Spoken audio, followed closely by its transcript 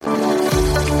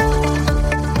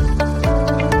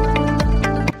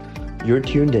You're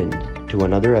tuned in to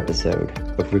another episode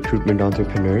of Recruitment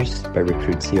Entrepreneurs by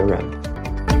Recruit CRM.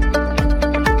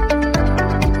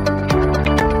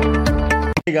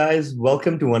 Hey guys,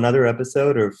 welcome to another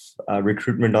episode of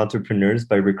Recruitment Entrepreneurs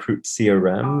by Recruit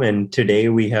CRM. And today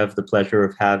we have the pleasure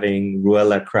of having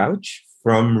Ruella Crouch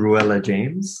from Ruella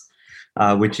James,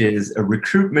 which is a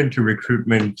recruitment to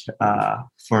recruitment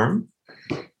firm.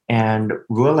 And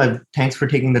Ruella, thanks for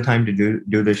taking the time to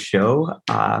do this show.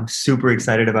 I'm super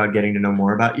excited about getting to know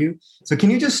more about you. So can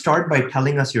you just start by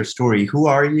telling us your story? Who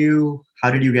are you?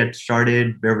 How did you get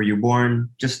started? Where were you born?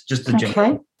 Just the general.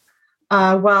 Okay.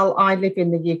 Well, I live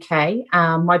in the UK.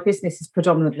 My business is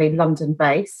predominantly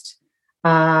London-based.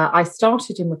 I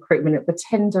started in recruitment at the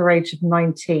tender age of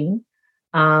 19.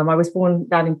 I was born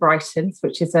down in Brighton,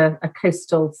 which is a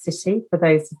coastal city, for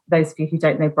those of you who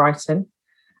don't know Brighton.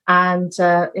 And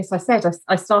as I said,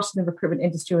 I started in the recruitment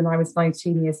industry when I was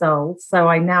 19 years old. So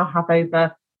I now have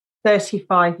over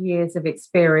 35 years of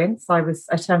experience. I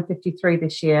turned 53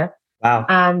 this year. Wow.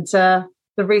 And the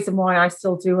reason why I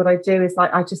still do what I do is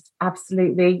I just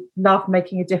absolutely love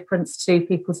making a difference to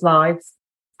people's lives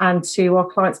and to our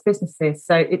clients' businesses.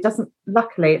 So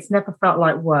luckily, it's never felt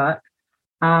like work.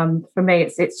 For me,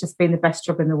 it's just been the best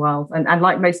job in the world. And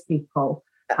like most people,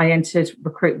 I entered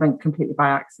recruitment completely by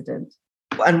accident.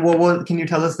 And can you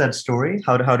tell us that story?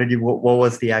 How did you? What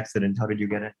was the accident? How did you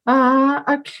get it?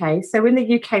 Okay. So in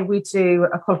the UK, we do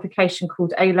a qualification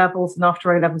called A levels, and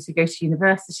after A levels, you go to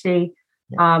university.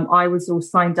 Yeah. I was all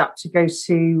signed up to go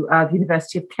to the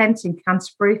University of Kent in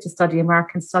Canterbury to study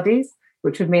American studies,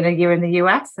 which would mean a year in the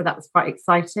US. So that was quite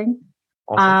exciting.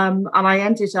 Awesome. And I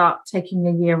ended up taking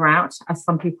a year out, as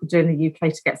some people do in the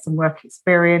UK, to get some work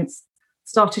experience.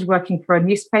 Started working for a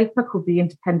newspaper called The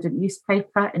Independent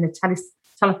Newspaper in a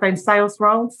telephone sales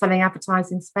role, selling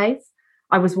advertising space.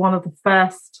 I was one of the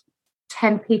first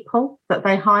 10 people that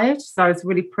they hired. So I was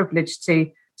really privileged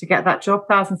to get that job.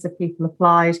 Thousands of people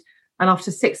applied. And after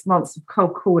 6 months of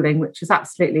cold calling, which was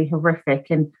absolutely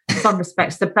horrific, in some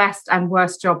respects, the best and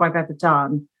worst job I've ever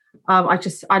done, I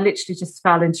literally just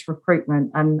fell into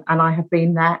recruitment, and I have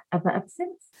been there ever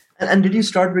since. And did you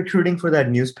start recruiting for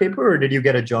that newspaper, or did you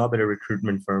get a job at a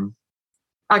recruitment firm?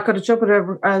 I got a job at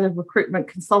a recruitment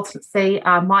consultancy.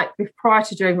 Prior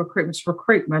to doing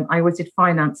recruitment, I always did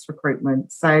finance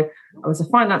recruitment. So I was a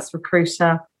finance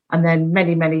recruiter, and then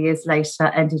many, many years later,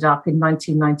 ended up in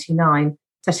 1999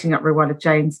 setting up Ruella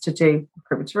James to do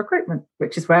recruitment to recruitment,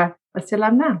 which is where I still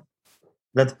am now.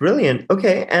 That's brilliant.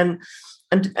 Okay, and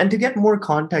to get more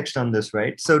context on this,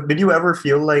 right? So, did you ever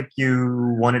feel like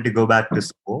you wanted to go back to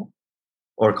school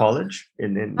or college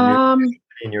in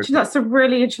your? That's a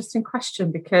really interesting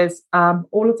question, because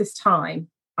all of this time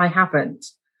I haven't.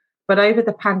 But over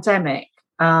the pandemic,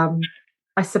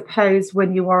 I suppose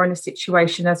when you are in a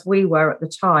situation as we were at the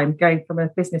time, going from a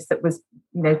business that was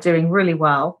doing really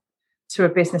well to a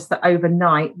business that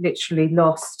overnight literally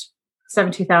lost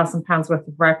 £70,000 worth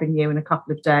of revenue in a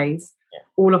couple of days. Yeah.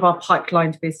 All of our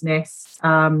pipelined business,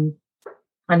 and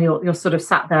you're sort of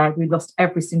sat there. We lost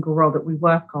every single role that we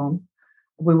were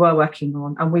working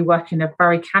on, and we work in a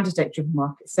very candidate-driven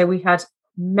market. So we had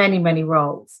many, many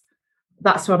roles.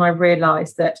 That's when I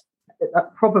realised that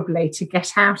probably to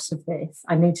get out of this,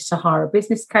 I needed to hire a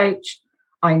business coach.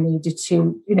 I needed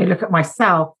to, look at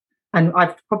myself. And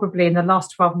I've probably in the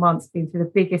last 12 months been through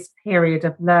the biggest period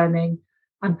of learning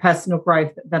and personal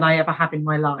growth than I ever have in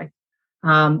my life.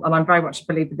 And I'm very much a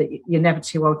believer that you're never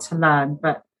too old to learn.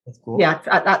 But that's cool. Yeah,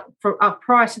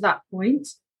 prior to that point,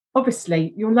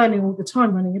 obviously you're learning all the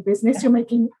time running a business. You're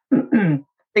making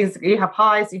things, you have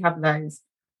highs, you have lows.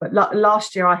 But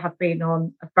last year I have been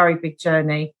on a very big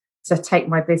journey to take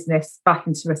my business back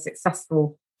into a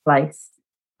successful place,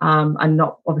 and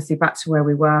not obviously back to where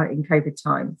we were in COVID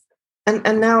times.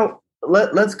 And now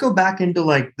let's go back into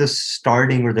like the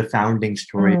starting or the founding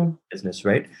story of the business,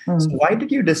 right? So why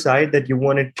did you decide that you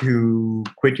wanted to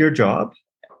quit your job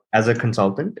as a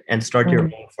consultant and start your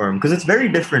own firm? Because it's very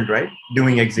different, right?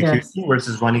 Doing execution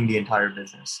versus running the entire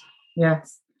business.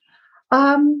 Yes.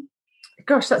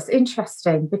 Gosh, that's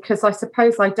interesting, because I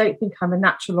suppose I don't think I'm a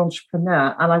natural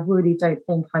entrepreneur, and I really don't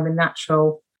think I'm a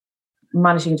natural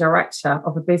managing director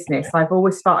of a business. I've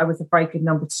always felt I was a very good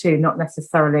number two, not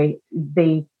necessarily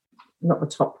not the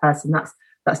top person.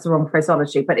 That's the wrong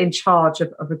phraseology, but in charge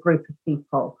of a group of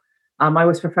people. I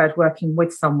always preferred working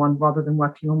with someone rather than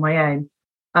working on my own.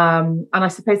 And I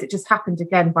suppose it just happened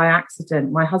again by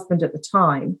accident. My husband at the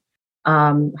time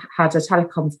had a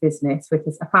telecoms business with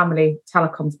a family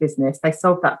telecoms business. They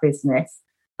sold that business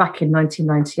back in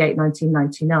 1998,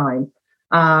 1999.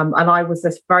 And I was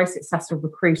a very successful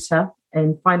recruiter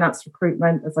in finance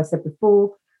recruitment, as I said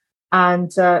before.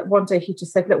 And one day he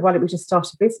just said, look, why don't we just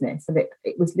start a business? And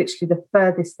it was literally the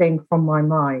furthest thing from my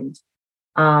mind.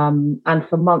 And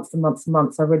for months and months and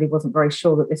months, I really wasn't very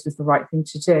sure that this was the right thing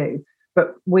to do.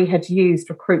 But we had used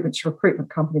recruitment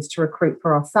companies to recruit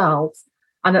for ourselves.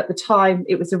 And at the time,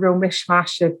 it was a real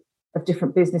mishmash of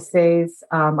different businesses.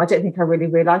 I don't think I really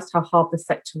realised how hard the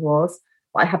sector was.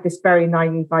 But I had this very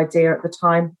naive idea at the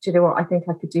time. Do you know what? I think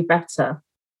I could do better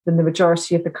than the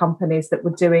majority of the companies that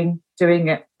were doing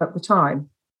it at the time.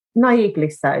 Naively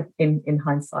so, in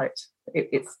hindsight.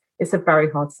 It's a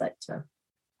very hard sector.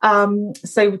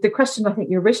 So the question I think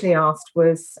you originally asked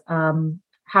was,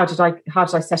 how did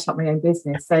I set up my own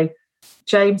business? So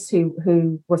James,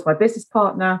 who was my business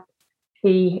partner,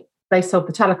 they sold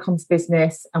the telecoms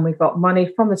business, and we got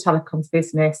money from the telecoms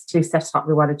business to set up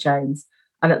Ruella James.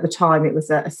 And at the time, it was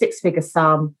a six-figure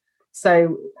sum.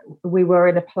 So we were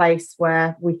in a place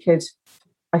where we could,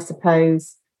 I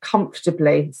suppose,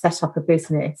 comfortably set up a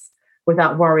business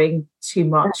without worrying too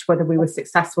much whether we were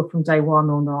successful from day one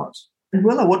or not. And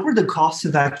Willa, what were the costs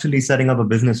of actually setting up a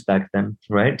business back then,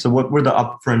 right? So what were the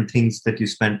upfront things that you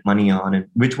spent money on, and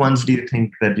which ones do you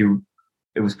think that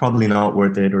it was probably not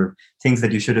worth it, or things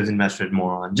that you should have invested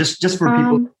more on, just for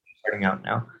people starting out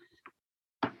now?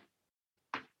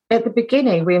 At the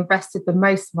beginning, we invested the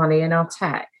most money in our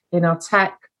tech, in our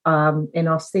CRM.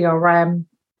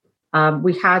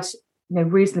 We had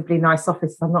reasonably nice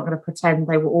offices. I'm not going to pretend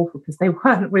they were awful, because they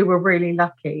weren't. We were really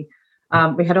lucky.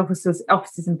 We had offices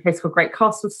in a place called Great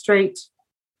Castle Street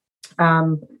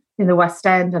in the West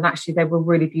End, and actually they were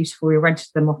really beautiful. We rented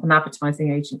them off an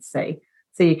advertising agency,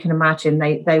 so you can imagine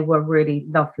they were really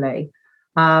lovely.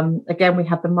 Again, we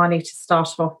had the money to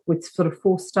start off with sort of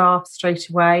 4 staff straight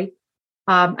away.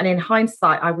 And in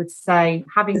hindsight, I would say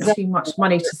having too much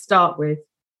money to start with.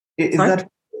 Is that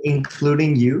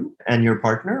including you and your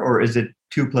partner, or is it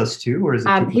 2 plus 2, or is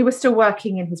it? He was still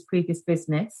working in his previous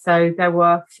business, so there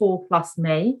were 4 plus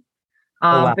me.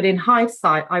 Wow. But in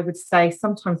hindsight, I would say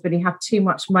sometimes when you have too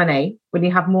much money, when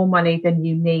you have more money than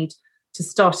you need to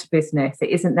start a business, it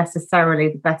isn't necessarily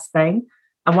the best thing.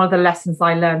 And one of the lessons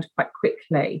I learned quite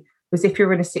quickly was, if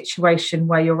you're in a situation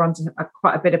where you're under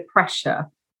quite a bit of pressure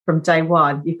from day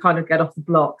one, you kind of get off the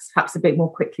blocks perhaps a bit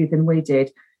more quickly than we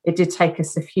did. It did take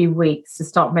us a few weeks to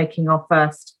start making our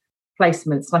first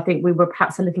placements. And I think we were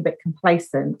perhaps a little bit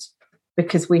complacent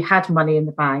because we had money in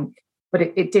the bank, but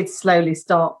it did slowly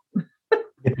start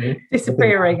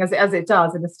disappearing as it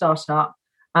does in a startup.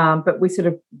 But we sort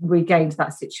of regained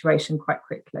that situation quite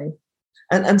quickly.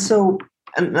 And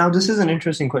now this is an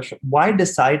interesting question. Why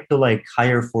decide to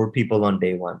hire 4 people on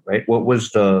day one, right? What was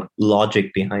the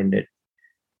logic behind it?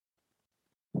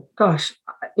 Gosh,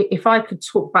 if I could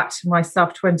talk back to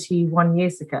myself 21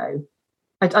 years ago,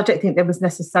 I don't think there was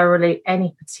necessarily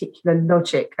any particular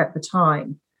logic at the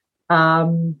time.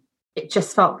 It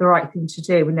just felt the right thing to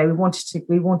do.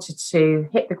 We wanted to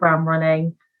hit the ground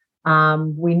running.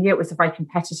 We knew it was a very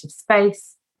competitive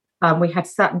space. We had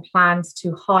certain plans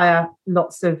to hire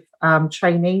lots of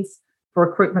trainees for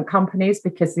recruitment companies,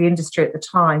 because the industry at the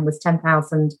time was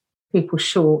 10,000 people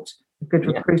short of good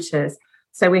recruiters.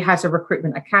 So we had a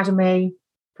recruitment academy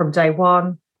from day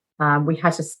one. We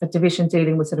had a division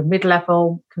dealing with sort of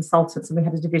mid-level consultants, and we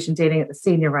had a division dealing at the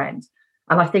senior end.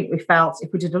 And I think we felt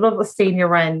if we did a lot at the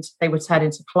senior end, they would turn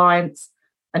into clients.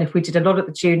 And if we did a lot at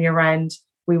the junior end,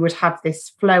 we would have this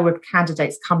flow of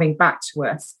candidates coming back to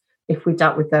us if we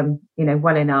dealt with them,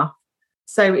 well enough.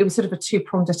 So it was sort of a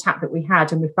 2-pronged attack that we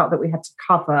had, and we felt that we had to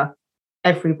cover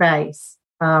every base.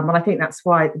 And I think that's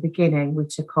why at the beginning we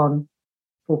took on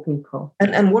 4 people.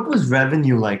 And what was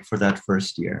revenue like for that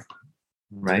first year,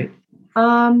 right?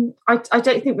 I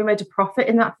don't think we made a profit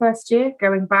in that first year,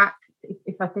 going back,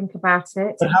 if I think about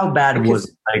it. But how bad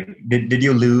was it? Did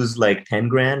you lose 10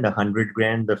 grand, 100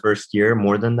 grand the first year,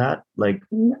 more than that?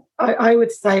 I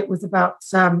would say it was about,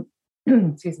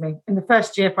 excuse me, in the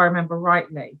first year, if I remember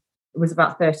rightly, it was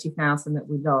about 30,000 that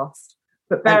we lost.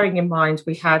 But bearing in mind,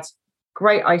 we had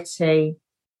great IT.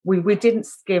 We didn't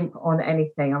skimp on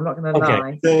anything. I'm not going to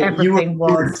lie. So everything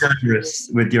was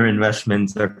generous with your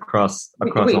investments across.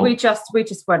 We just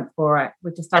went for it.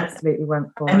 We just absolutely went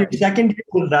for it. And your second year,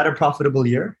 was that a profitable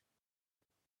year?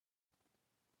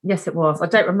 Yes, it was. I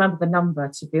don't remember the number,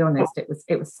 to be honest.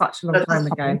 It was such a long time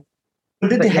ago. But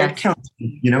did the headcount?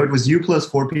 It was you plus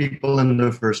 4 people in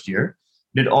the first year.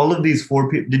 Did all of these 4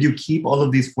 people? Did you keep all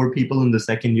of these 4 people in the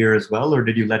second year as well, or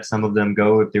did you let some of them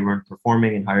go if they weren't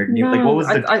performing and hired new? No, what was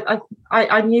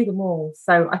I knew them all,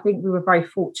 so I think we were very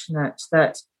fortunate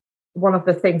that one of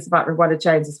the things about Ruella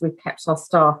James is we've kept our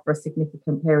staff for a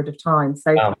significant period of time.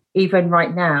 So even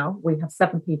right now, we have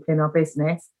 7 people in our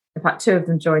business. In fact, 2 of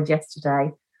them joined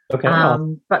yesterday. Okay.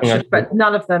 Well, But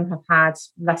none of them have had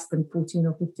less than 14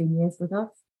 or 15 years with us.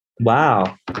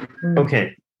 wow. Mm.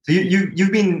 Okay. So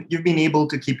you've been able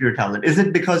to keep your talent. Is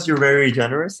it because you're very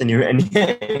generous and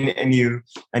you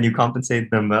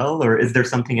compensate them well, or is there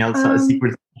something else, a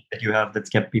secret that you have that's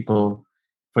kept people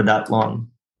for that long?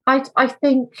 I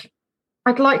think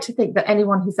I'd like to think that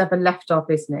anyone who's ever left our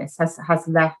business has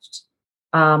left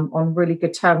on really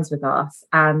good terms with us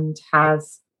and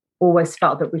has always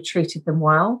felt that we treated them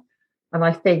well. And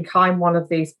I think I'm one of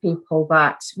these people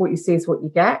that what you see is what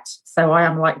you get. So I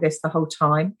am like this the whole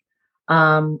time.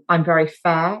 I'm very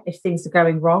fair. If things are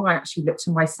going wrong, I actually look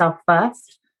to myself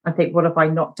first and think, what have I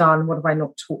not done? What have I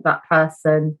not taught that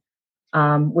person?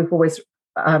 We've always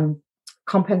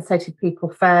compensated people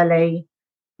fairly.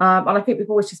 And I think we've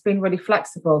always just been really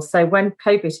flexible. So when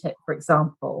COVID hit, for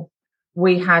example,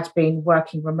 we had been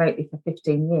working remotely for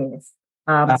 15 years.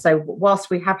 So whilst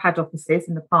we have had offices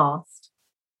in the past,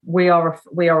 we are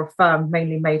a firm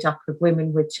mainly made up of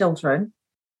women with children.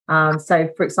 So,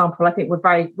 for example, I think we're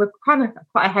kind of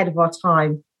quite ahead of our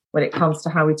time when it comes to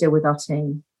how we deal with our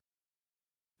team.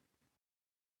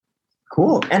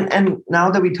 Cool. And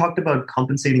now that we talked about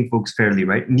compensating folks fairly,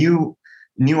 right? New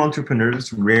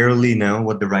entrepreneurs rarely know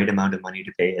what the right amount of money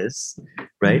to pay is,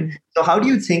 right? Mm-hmm. So how do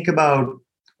you think about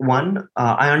one?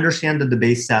 I understand that the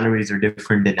base salaries are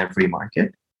different in every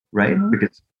market, right? Mm-hmm.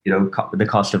 Because the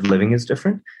cost of living is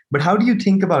different. But how do you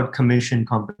think about commission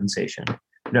compensation?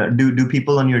 Do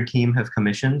people on your team have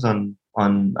commissions on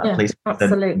placement?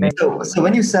 Absolutely. So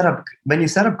when you set up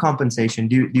compensation,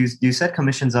 do you set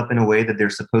commissions up in a way that they're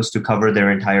supposed to cover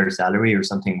their entire salary or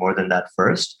something more than that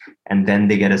first, and then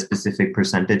they get a specific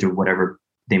percentage of whatever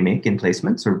they make in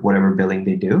placements or whatever billing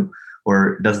they do,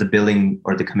 or does the billing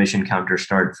or the commission counter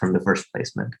start from the first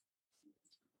placement?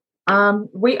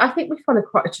 I think we follow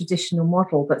quite a traditional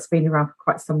model that's been around for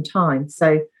quite some time.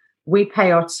 So we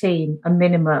pay our team a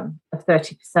minimum of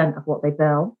 30% of what they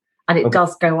bill. And it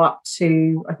does go up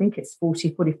to, I think it's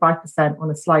 45%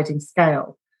 on a sliding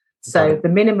scale. So the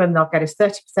minimum they'll get is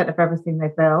 30% of everything they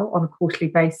bill on a quarterly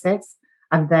basis.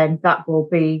 And then that will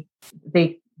be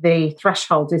the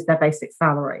threshold is their basic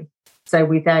salary. So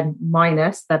we then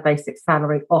minus their basic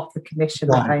salary off the commission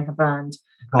that they have earned.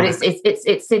 But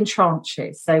it's in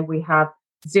tranches. So we have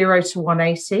 0 to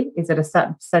 180 is at a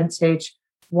certain percentage,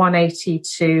 180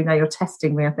 to, now you're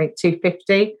testing me, I think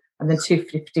 250 and then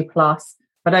 250 plus.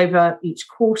 But over each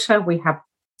quarter, we have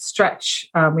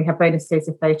we have bonuses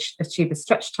if they achieve a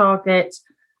stretch target.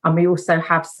 And we also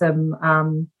have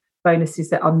some bonuses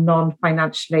that are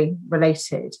non-financially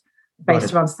related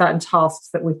based around certain tasks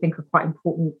that we think are quite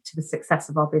important to the success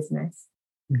of our business.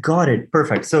 Got it.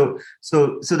 Perfect. So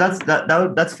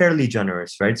that's fairly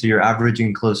generous, right? So you're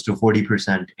averaging close to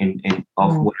 40%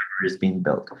 of whatever is being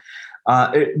built.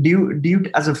 Do you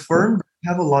as a firm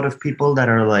have a lot of people that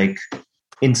are like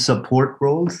in support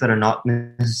roles that are not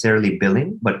necessarily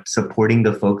billing, but supporting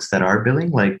the folks that are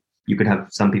billing? Like you could have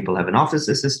some people have an office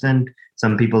assistant,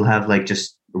 some people have like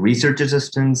just research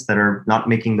assistants that are not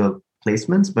making the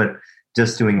placements, but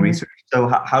just doing research. So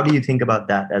how do you think about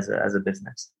that as a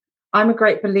business? I'm a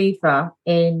great believer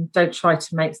in don't try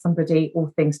to make somebody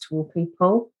all things to all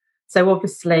people. So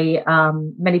obviously,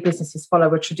 many businesses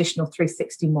follow a traditional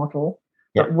 360 model,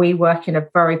 but we work in a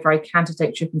very, very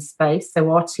candidate-driven space. So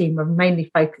our team are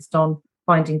mainly focused on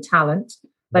finding talent.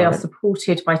 They are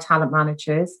supported by talent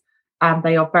managers, and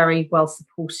they are very well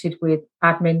supported with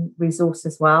admin resource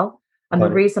as well. And the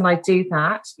reason I do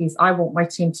that is I want my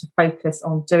team to focus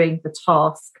on doing the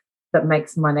task that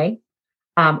makes money.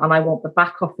 And I want the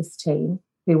back office team,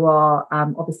 who are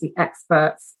obviously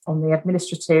experts on the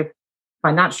administrative,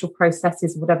 financial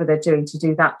processes, whatever they're doing, to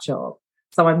do that job.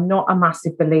 So I'm not a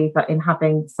massive believer in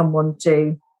having someone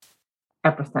do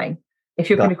everything. If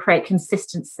you're going to create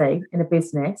consistency in a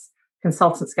business,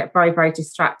 consultants get very, very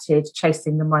distracted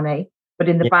chasing the money. But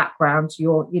in the background,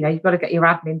 you've got to get your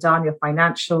admin done, your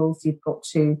financials. You've got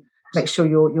to make sure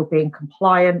you're being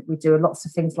compliant. We do lots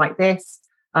of things like this.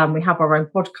 We have our own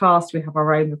podcast. We have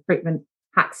our own Recruitment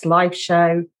Hacks live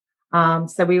show.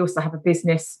 So we also have a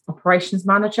business operations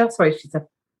manager. Sorry, she's a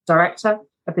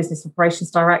business operations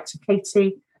director,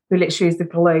 Katie, who literally is the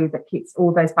glue that keeps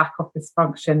all those back office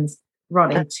functions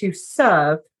running to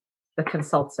serve the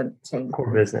consultant team.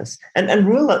 Core business. And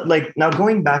Ruella, like now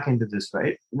going back into this,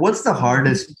 right? What's the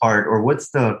hardest part or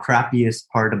what's the crappiest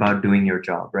part about doing your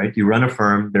job, right? You run a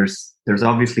firm. There's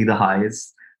obviously the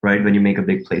highs, right? When you make a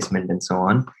big placement and so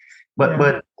on.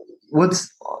 But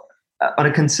what's on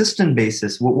a consistent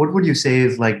basis, what would you say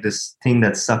is like this thing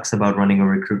that sucks about running a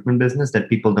recruitment business that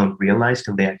people don't realize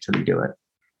till they actually do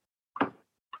it?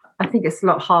 I think it's a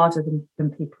lot harder than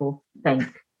people think.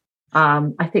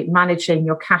 I think managing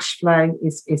your cash flow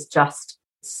is just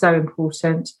so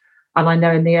important. And I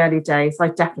know in the early days, I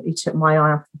definitely took my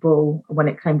eye off the ball when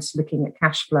it came to looking at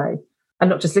cash flow, and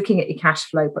not just looking at your cash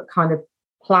flow, but kind of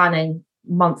planning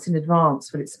months in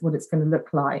advance what it's going to look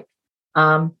like.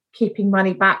 Keeping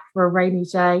money back for a rainy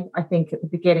day. I think at the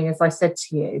beginning, as I said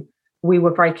to you, we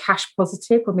were very cash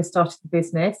positive when we started the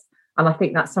business. And I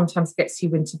think that sometimes gets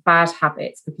you into bad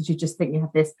habits because you just think you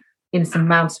have this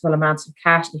insurmountable amount of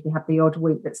cash. And if you have the odd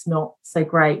week that's not so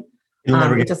great,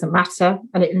 it doesn't matter.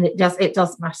 And it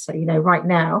does matter. You know, right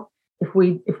now, if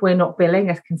we're not billing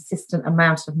a consistent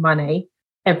amount of money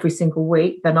every single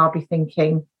week, then I'll be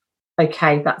thinking,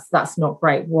 okay, that's not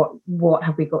great. What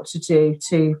have we got to do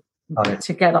to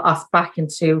get us back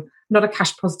into not a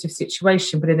cash positive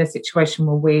situation, but in a situation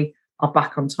where we are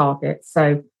back on target?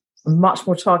 So much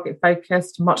more target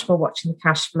focused, much more watching the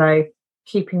cash flow,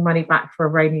 keeping money back for a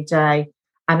rainy day,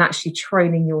 and actually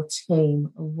training your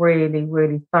team really,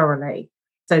 really thoroughly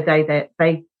so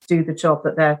they do the job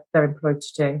that they're employed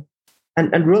to do.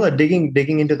 And Ruella,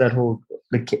 digging into that whole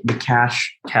the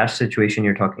cash situation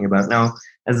you're talking about now,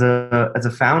 as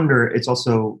a founder, it's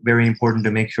also very important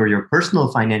to make sure your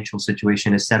personal financial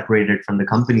situation is separated from the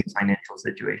company's financial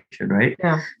situation, right?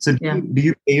 Yeah. So do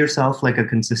you pay yourself like a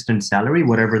consistent salary,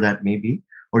 whatever that may be,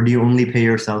 or do you only pay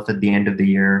yourself at the end of the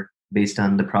year based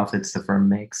on the profits the firm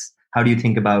makes? How do you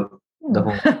think about the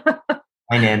whole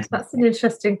finance? That's an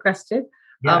interesting question.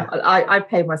 Yeah. I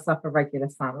pay myself a regular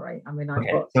salary. I mean, I've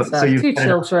got two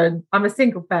children. I'm a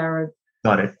single parent.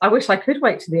 Got it. I wish I could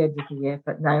wait to the end of the year,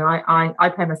 but no, I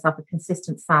pay myself a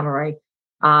consistent salary,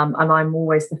 and I'm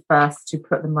always the first to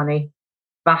put the money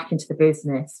back into the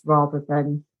business rather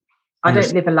than. I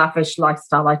don't live a lavish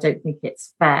lifestyle. I don't think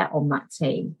it's fair on that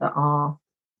team that are.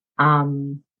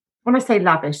 When I say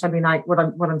lavish, I mean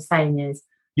what I'm saying is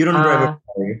you don't drive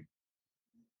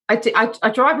a car. I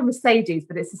drive a Mercedes,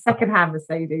 but it's a second-hand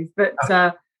Mercedes. But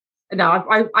no,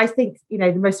 I think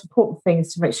the most important thing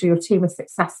is to make sure your team is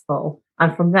successful,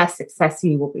 and from their success,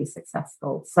 you will be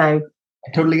successful. So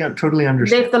I totally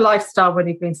understand. Live the lifestyle when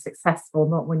you've been successful,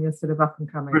 not when you're sort of up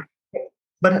and coming.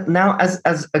 But now,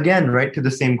 as again, right to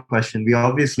the same question, we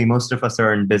obviously most of us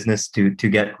are in business to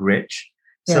get rich.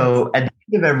 Yes. So at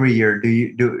the end of every year,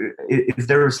 is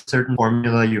there a certain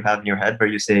formula you have in your head where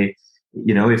you say,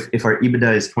 if our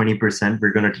EBITDA is 20%,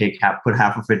 we're going to put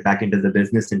half of it back into the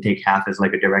business and take half as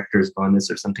like a director's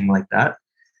bonus or something like that?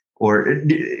 Or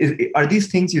are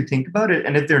these things you think about it?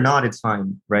 And if they're not, it's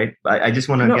fine, right? I just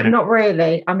want to get it. Not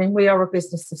really. I mean, we are a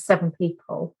business of 7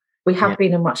 people. We have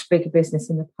been a much bigger business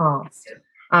in the past.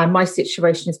 My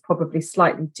situation is probably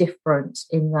slightly different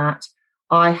in that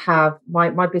I have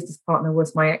my business partner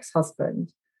was my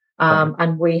ex-husband,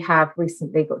 and we have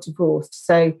recently got divorced.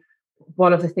 So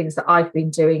one of the things that I've been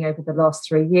doing over the last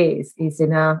 3 years is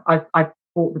I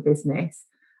bought the business,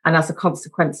 and as a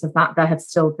consequence of that, there have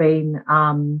still been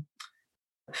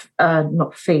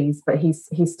not fees, but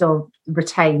he's still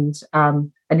retained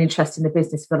an interest in the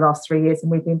business for the last 3 years,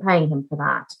 and we've been paying him for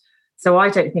that. So I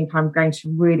don't think I'm going to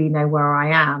really know where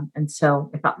I am until,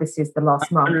 in fact, this is the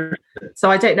last month. So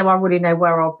I don't know I really know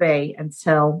where I'll be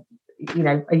until,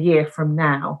 a year from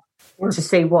now to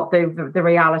see what the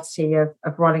reality of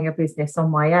running a business on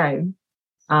my own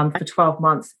for 12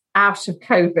 months out of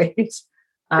COVID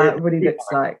really looks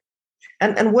like.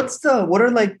 And what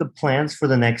are like the plans for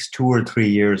the next 2 or 3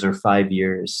 years or 5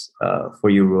 years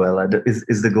for you, Ruella?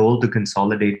 Is the goal to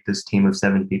consolidate this team of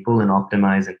 7 people and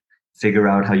optimize and figure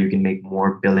out how you can make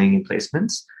more billing and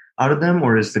placements out of them,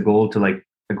 or is the goal to like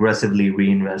aggressively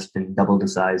reinvest and double the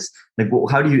size? Like,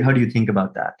 how do you think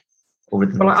about that over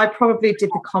the? Well, I probably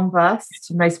did the converse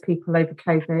to most people over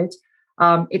COVID.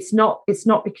 It's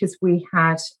not because we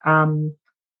had,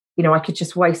 I could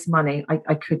just waste money.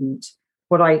 I couldn't.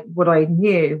 What I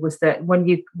knew was that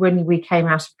when we came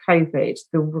out of COVID,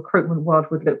 the recruitment world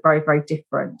would look very, very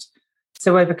different.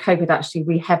 So over COVID, actually,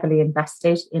 we heavily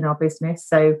invested in our business.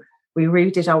 So we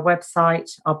redid our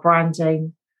website, our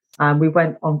branding. We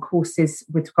went on courses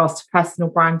with regards to personal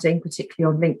branding,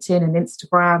 particularly on LinkedIn and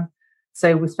Instagram.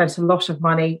 So we spent a lot of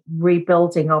money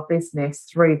rebuilding our business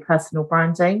through personal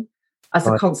branding. As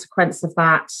a consequence of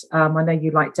that, I know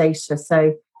you like data.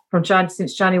 So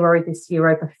since January this year,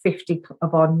 over 50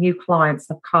 of our new clients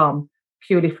have come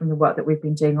purely from the work that we've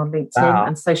been doing on LinkedIn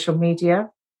and social media.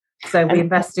 So we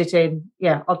invested in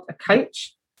a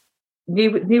coach,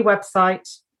 new website,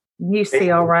 new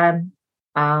CRM,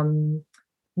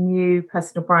 new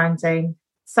personal branding,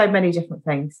 so many different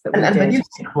things that we did. And when you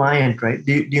say client, right,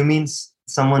 do you mean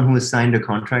someone who has signed a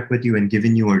contract with you and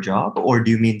given you a job, or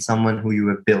do you mean someone who you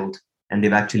have billed and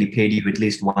they've actually paid you at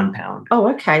least £1. Oh,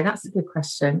 okay. That's a good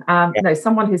question. No,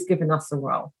 someone who's given us a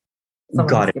role.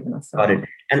 Got it. Got it.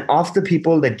 And of the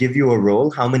people that give you a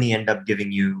role, how many end up giving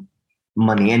you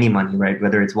money, any money, right?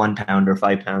 Whether it's £1 or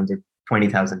 £5 or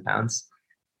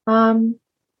 £20,000.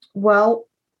 Well,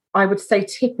 I would say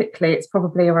typically it's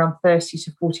probably around 30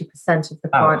 to 40% of the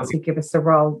clients who give us a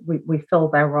role, we fill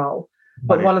their role.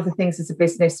 But one of the things as a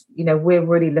business, we're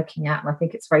really looking at, and I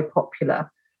think it's very popular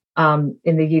in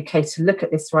the UK to look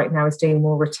at this right now, is doing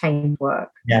more retained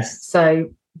work. Yes. So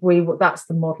that's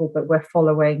the model that we're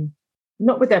following.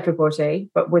 Not with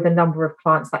everybody, but with a number of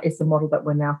clients, that is the model that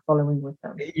we're now following with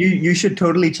them. You should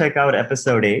totally check out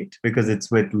episode 8 because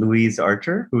it's with Louise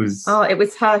Archer, who's... Oh, it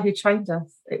was her who trained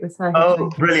us. It was her.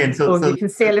 Oh, brilliant! So you can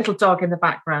see a little dog in the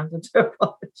background. And to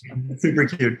apologize. Super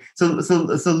cute. So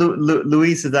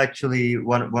Louise is actually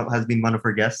what has been one of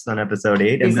her guests on episode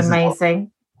 8. She's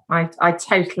amazing. I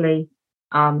totally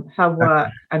her work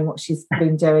and what she's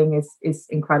been doing is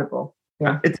incredible.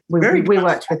 Yeah, we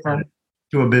worked with her.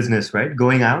 To a business, right?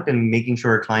 Going out and making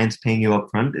sure a client's paying you up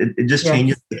front, it just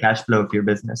changes the cash flow of your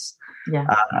business. Yeah.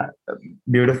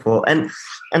 Beautiful. And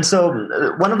so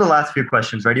one of the last few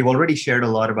questions, right? You've already shared a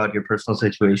lot about your personal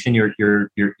situation. You're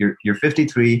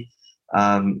 53.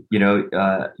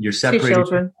 You're separated. Two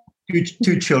children.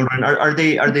 Two children. Are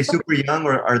they super young,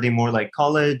 or are they more like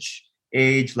college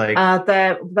age? Like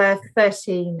they're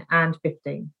 13 and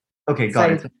 15. Okay,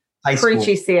 got it. High school.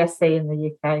 Pre-GCSE in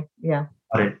the UK. Yeah.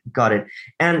 Got it.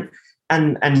 And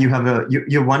you have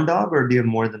you one dog, or do you have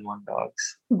more than one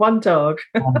dogs? One dog.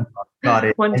 Got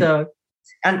it. One dog.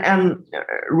 And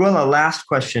Ruella, last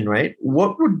question, right?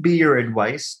 What would be your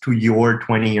advice to your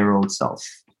 20-year-old self?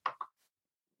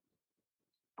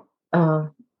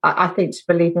 I think to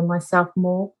believe in myself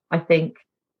more. I think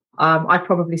I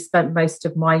probably spent most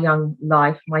of my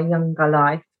younger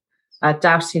life,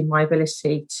 doubting my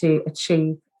ability to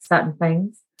achieve certain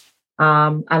things.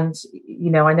 And,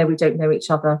 I know we don't know each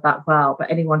other that well, but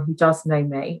anyone who does know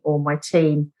me or my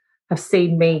team have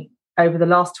seen me over the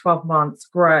last 12 months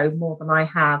grow more than I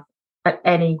have at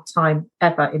any time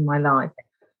ever in my life.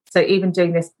 So even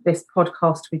doing this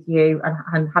podcast with you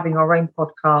and having our own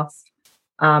podcast,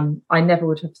 I never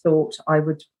would have thought I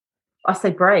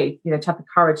say brave, to have the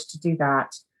courage to do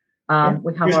that.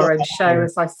 We have our own show,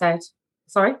 as I said.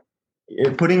 Sorry?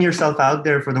 Putting yourself out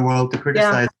there for the world to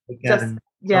criticize.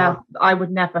 I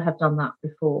would never have done that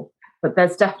before. But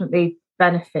there's definitely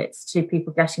benefits to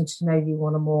people getting to know you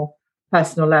on a more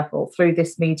personal level through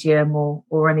this medium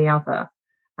or any other.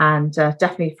 And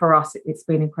definitely for us, it's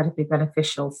been incredibly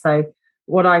beneficial. So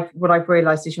what I've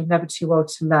realised is you're never too old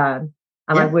to learn.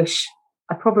 And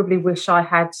I probably wish I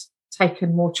had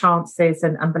taken more chances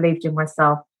and believed in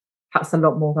myself, perhaps a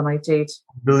lot more than I did.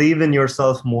 Believe in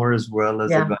yourself more as well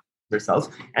as yourself.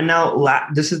 And now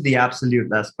this is the absolute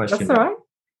last question. That's all right.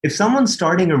 If someone's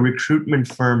starting a recruitment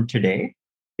firm today,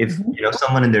 if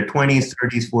someone in their 20s,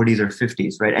 30s, 40s, or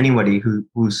 50s, right? Anybody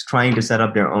who's trying to set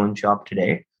up their own shop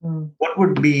today, what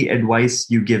would be advice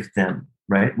you give them,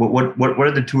 right? What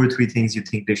are the 2 or 3 things you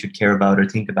think they should care about or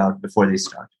think about before they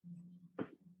start?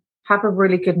 Have a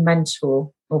really good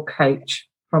mentor or coach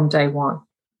from day one.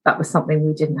 That was something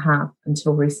we didn't have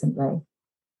until recently.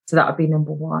 So that would be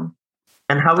number 1.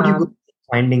 And how would you go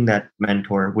finding that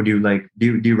mentor? Would you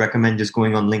do you recommend just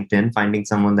going on LinkedIn, finding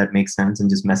someone that makes sense and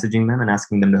just messaging them and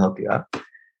asking them to help you out?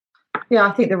 Yeah,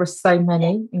 I think there are so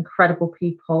many incredible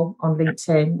people on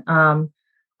LinkedIn.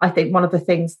 I think one of the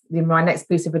things, my next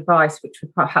piece of advice, which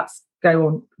would perhaps go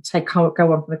on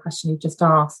from the question you just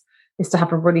asked, is to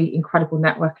have a really incredible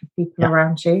network of people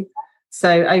around you.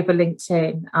 So over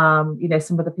LinkedIn,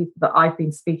 some of the people that I've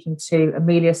been speaking to,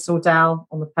 Amelia Sordell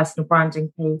on the personal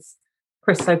branding piece,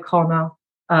 Chris O'Connell,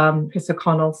 on the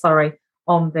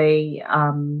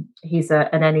he's an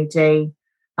NED,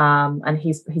 and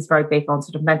he's very big on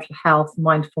sort of mental health,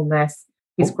 mindfulness.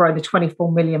 He's grown a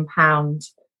 £24 million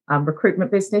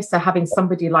recruitment business. So having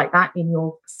somebody like that in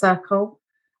your circle,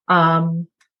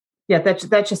 they're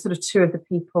just sort of 2 of the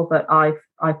people that I've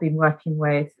been working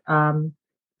with.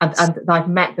 And I've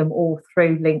met them all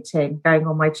through LinkedIn, going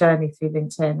on my journey through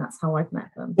LinkedIn. That's how I've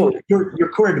met them. Well, your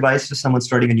core advice to someone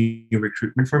starting a new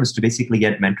recruitment firm is to basically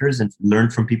get mentors and learn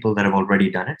from people that have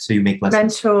already done it, so you make less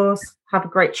mentors, have a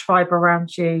great tribe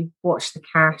around you, watch the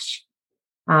cash,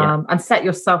 and set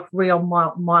yourself real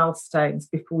milestones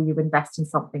before you invest in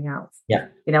something else. Yeah.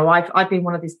 I've been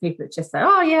one of these people that just say,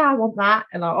 oh, yeah, I want that.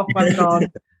 And off I've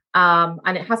gone.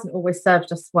 And it hasn't always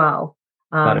served us well.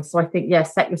 So I think,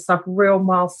 set yourself real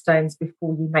milestones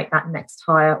before you make that next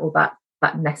hire or that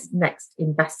that next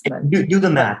investment. Do the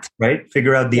math, right?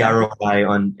 Figure out the ROI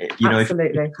on, Absolutely.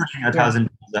 if you're pushing $1,000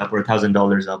 up or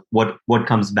 $1,000 up, what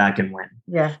comes back and when?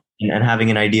 Yeah. And having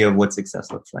an idea of what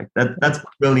success looks like. That's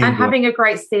brilliant. And having a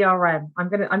great CRM.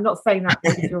 I'm not saying that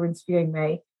because you're interviewing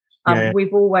me.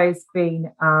 We've always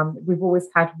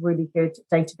had really good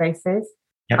databases.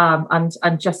 Yep.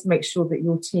 And just make sure that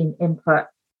your team input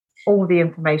all the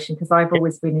information, because I've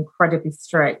always been incredibly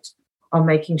strict on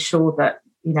making sure that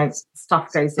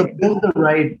stuff goes in. Build the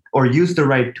right or use the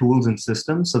right tools and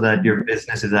systems so that your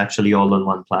business is actually all on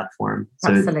one platform.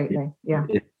 So absolutely,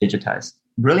 it's digitized.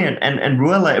 Brilliant. And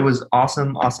Ruella, it was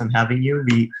awesome having you.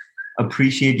 We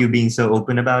appreciate you being so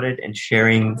open about it and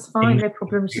sharing. That's fine, no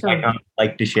problem. You might not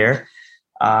like to share.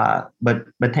 But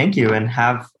thank you, and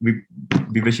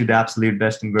we wish you the absolute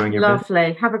best in growing your business.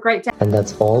 Lovely. Have a great day. And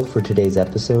that's all for today's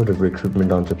episode of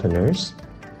Recruitment Entrepreneurs.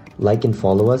 Like and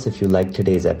follow us if you liked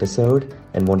today's episode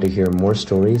and want to hear more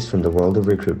stories from the world of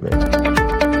recruitment.